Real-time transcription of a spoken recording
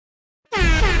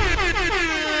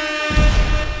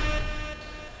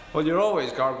Well, you're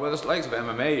always guaranteed, with the likes of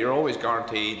MMA, you're always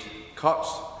guaranteed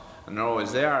cuts, and they're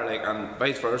always there, like, and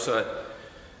vice versa.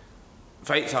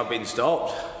 Fights have been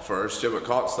stopped for stupid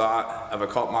cuts that, if a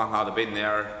cutman had been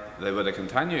there, they would have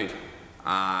continued.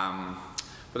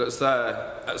 But it's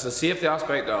the safety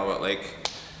aspect of it, like,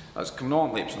 it's coming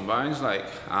on leaps and bounds, like,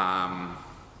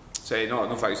 say,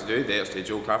 no fights to do, there's to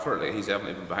Joe Clifford, like, he's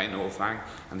definitely been behind the whole thing,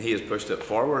 and he has pushed it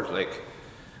forward, like,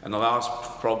 in the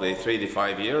last probably 3 to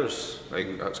 5 years, like,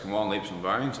 it's come on leaps and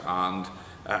bounds, and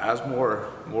it has more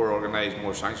organised,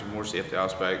 more sanctioned, more safety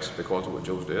aspects because of what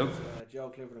Joe's doing. Joe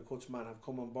Clifford and Cutman have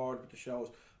come on board with the shows,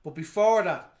 but before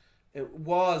that, it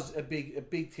was a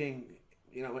big thing,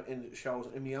 you know, in the shows,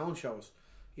 in my own shows.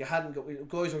 You hadn't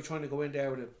guys were trying to go in there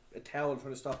with a towel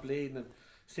trying to stop bleeding and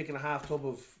sticking a half tub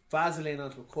of Vaseline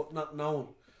onto a cut, not knowing,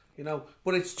 you know.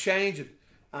 But it's changing,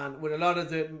 and with a lot of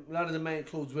the main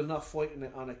clubs will not fight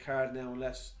on a card now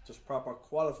unless there's proper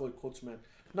qualified cutsmen,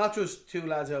 not just two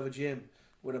lads out of a gym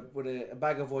with a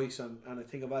bag of ice and a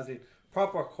thing of Vaseline.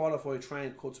 Proper qualified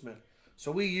trained cutsmen.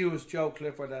 So we use Joe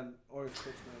Clifford and Irish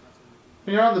cutsmen.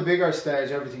 When you're on the bigger stage,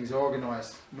 everything's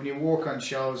organised. When you work on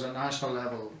shows on national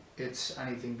level, it's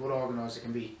anything but organised. It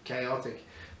can be chaotic.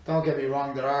 Don't get me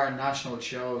wrong, there are national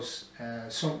shows,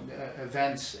 some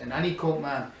events, and any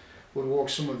cutman would work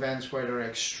some events where they're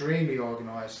extremely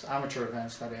organised, amateur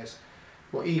events that is.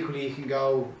 But equally you can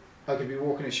go, I could be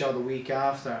working a show the week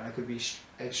after and it could be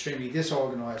extremely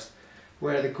disorganised,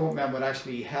 where the cutman would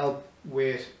actually help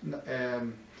with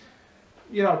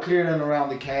you know, clearing around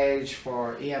the cage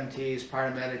for EMTs,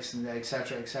 paramedics, and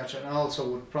etc, and also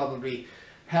would probably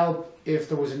help if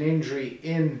there was an injury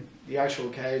in the actual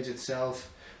cage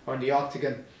itself or in the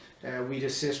octagon. We'd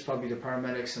assist probably the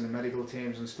paramedics and the medical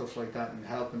teams and stuff like that and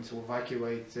helping to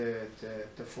evacuate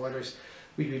the fighters.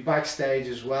 We'd be backstage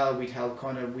as well. We'd help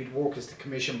we'd work as the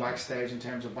commission backstage in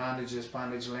terms of bandages,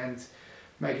 bandage length,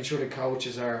 making sure the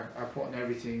coaches are putting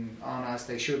everything on as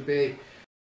they should be.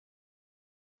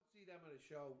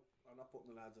 Show, I'm not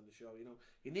putting the lads on the show, you know.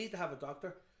 You need to have a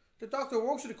doctor. The doctor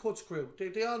works with the cuts crew.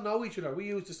 They all know each other. We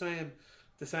use the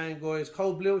same guys.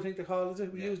 Cold Blue, I think they call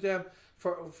it. We use them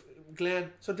for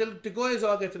Glenn. So the guys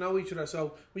all get to know each other.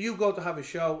 So when you go to have a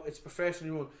show, it's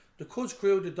professionally run. The cuts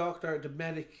crew, the doctor, the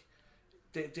medic,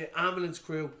 the ambulance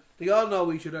crew, they all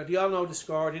know each other. They all know the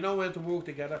score. They know when to work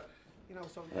together. You know,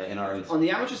 so in Ireland. On the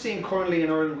amateur scene currently in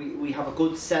Ireland, we have a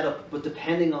good setup, but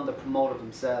depending on the promoter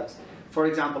themselves. For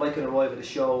example, I could arrive at a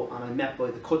show and I'm met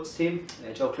by the cuts team.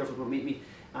 Joe Clifford would meet me,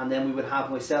 and then we would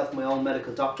have myself, my own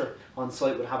medical doctor on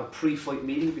site, would have a pre-fight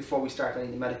meeting before we start any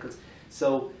of the medicals.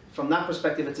 So from that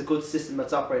perspective, it's a good system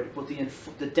that's operated. But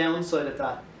the downside of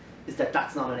that is that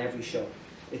that's not on every show.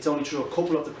 It's only true a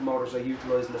couple of the promoters are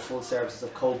utilising the full services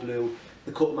of Cold Blue,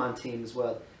 the Cutman team as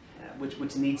well,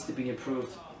 which needs to be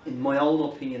improved. In my own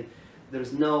opinion,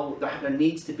 there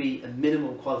needs to be a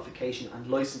minimum qualification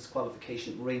and licence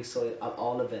qualification ringside at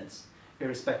all events,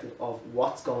 irrespective of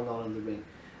what's going on in the ring.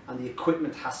 And the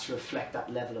equipment has to reflect that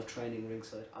level of training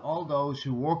ringside. All those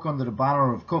who work under the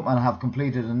banner of Cutman have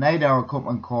completed an 8-hour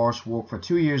Cutman course, work for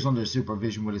 2 years under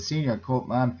supervision with a senior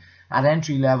Cutman. At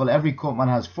entry level, every Cutman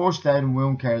has first aid and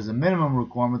wound care as a minimum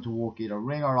requirement to work either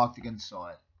ring or octagon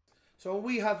side. So when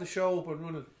we have the show up and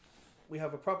running, we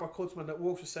have a proper Cutman that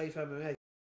works with Safe MMA.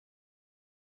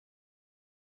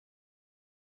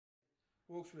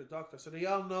 Works with a doctor, so they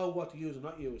all know what to use and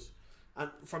not use. And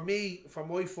for me, for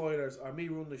my fighters or me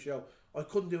running the show, I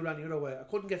couldn't do it any other way. I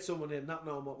couldn't get someone in not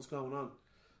knowing what was going on.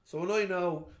 So when I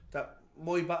know that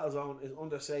my battle zone is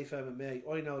under Safe MMA,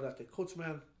 I know that the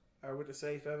cutsmen are with the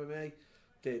Safe MMA,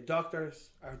 the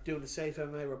doctors are doing the Safe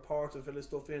MMA reports and filling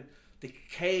stuff in. The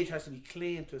cage has to be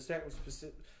clean to a certain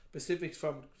specifics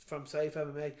from Safe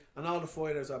MMA, and all the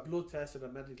fighters are blood tested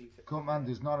and medically fit. Cutman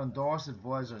does not endorse,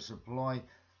 advise or supply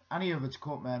any of its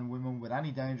cutmen and women with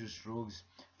any dangerous drugs,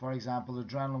 for example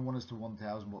adrenaline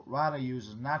 1:1000, but rather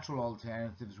uses natural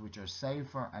alternatives which are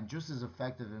safer and just as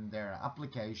effective in their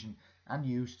application and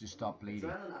use to stop bleeding.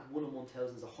 Adrenaline at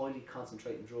 1:1000 is a highly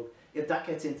concentrated drug. If that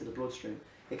gets into the bloodstream,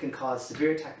 it can cause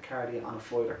severe tachycardia on a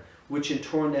fighter, which in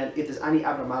turn then, if there's any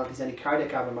abnormalities, any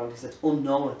cardiac abnormalities that's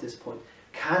unknown at this point,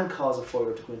 can cause a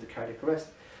fighter to go into cardiac arrest.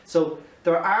 So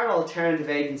there are alternative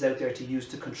agents out there to use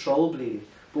to control bleeding.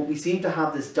 But we seem to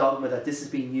have this dogma that this is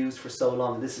being used for so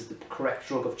long and this is the correct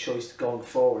drug of choice going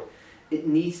forward. It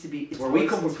needs to be, where we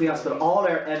come from pre-hospital, all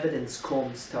our evidence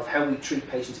comes of how we treat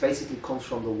patients basically comes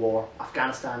from the war.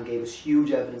 Afghanistan gave us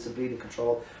huge evidence of bleeding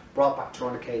control, brought back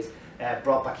tourniquets,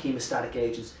 brought back hemostatic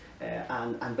agents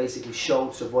and basically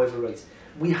showed survival rates.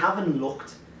 We haven't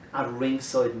looked at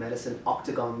ringside medicine,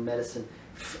 octagon medicine,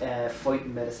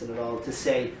 fighting medicine at all to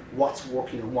say what's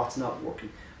working and what's not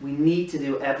working. We need to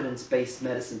do evidence-based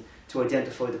medicine to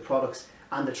identify the products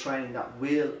and the training that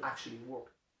will actually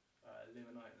work.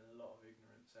 Eliminating a lot of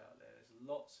ignorance out there. There's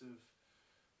lots of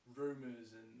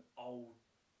rumours and old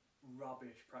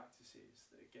rubbish practices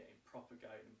that are getting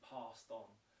propagated and passed on,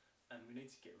 and we need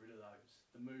to get rid of those.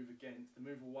 The move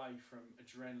away from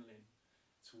adrenaline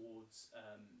towards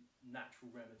natural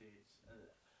remedies.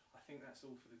 I think that's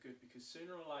all for the good, because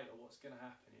sooner or later what's going to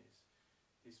happen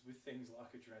is with things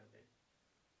like adrenaline,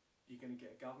 you're going to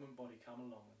get a government body come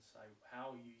along and say,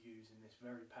 how are you using this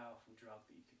very powerful drug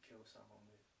that you could kill someone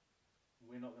with?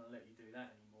 We're not going to let you do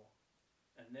that anymore.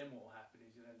 And then what will happen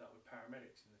is you'll end up with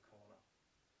paramedics in the corner.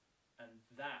 And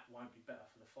that won't be better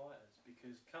for the fighters,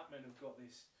 because Cutmen have got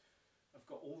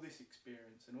all this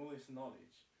experience and all this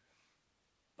knowledge,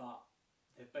 but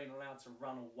they've been allowed to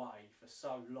run away for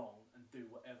so long and do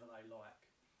whatever they like.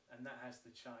 And that has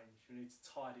to change. We need to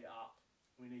tidy it up.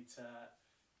 We need to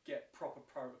get proper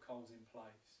protocols in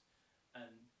place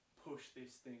and push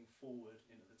this thing forward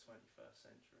into the 21st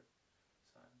century.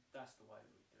 So that's the way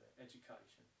that we do it.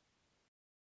 Education.